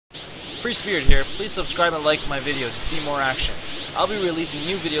Free Spirit here. Please subscribe and like my video to see more action. I'll be releasing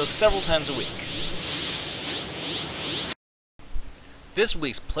new videos several times a week. This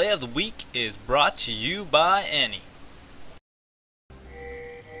week's Play of the Week is brought to you by Annie.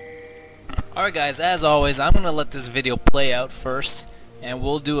 Alright guys, as always, I'm going to let this video play out first, and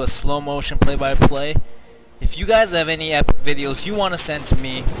we'll do a slow motion play-by-play. If you guys have any epic videos you want to send to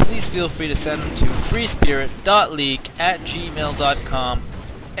me, please feel free to send them to FreeSpirit.League at gmail.com.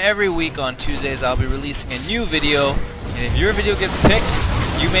 Every week on Tuesdays I'll be releasing a new video, and if your video gets picked,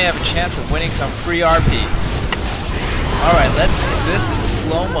 you may have a chance of winning some free RP. Alright, let's see this in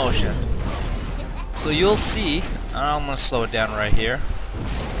slow motion. So you'll see, I'm going to slow it down right here.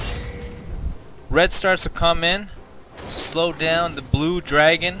 Red starts to come in, slow down the blue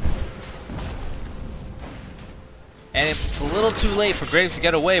dragon, and it's a little too late for Graves to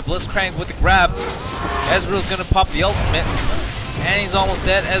get away. Blitzcrank with the grab. Ezreal's going to pop the ultimate, and he's almost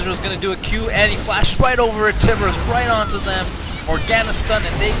dead. Ezreal's going to do a Q, and he flashes right over it. Tibbers right onto them. Morgana stun,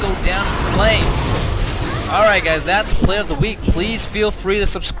 and they go down in flames. Alright guys, that's Play of the Week. Please feel free to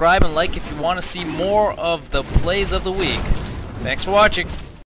subscribe and like if you want to see more of the plays of the week. Thanks for watching.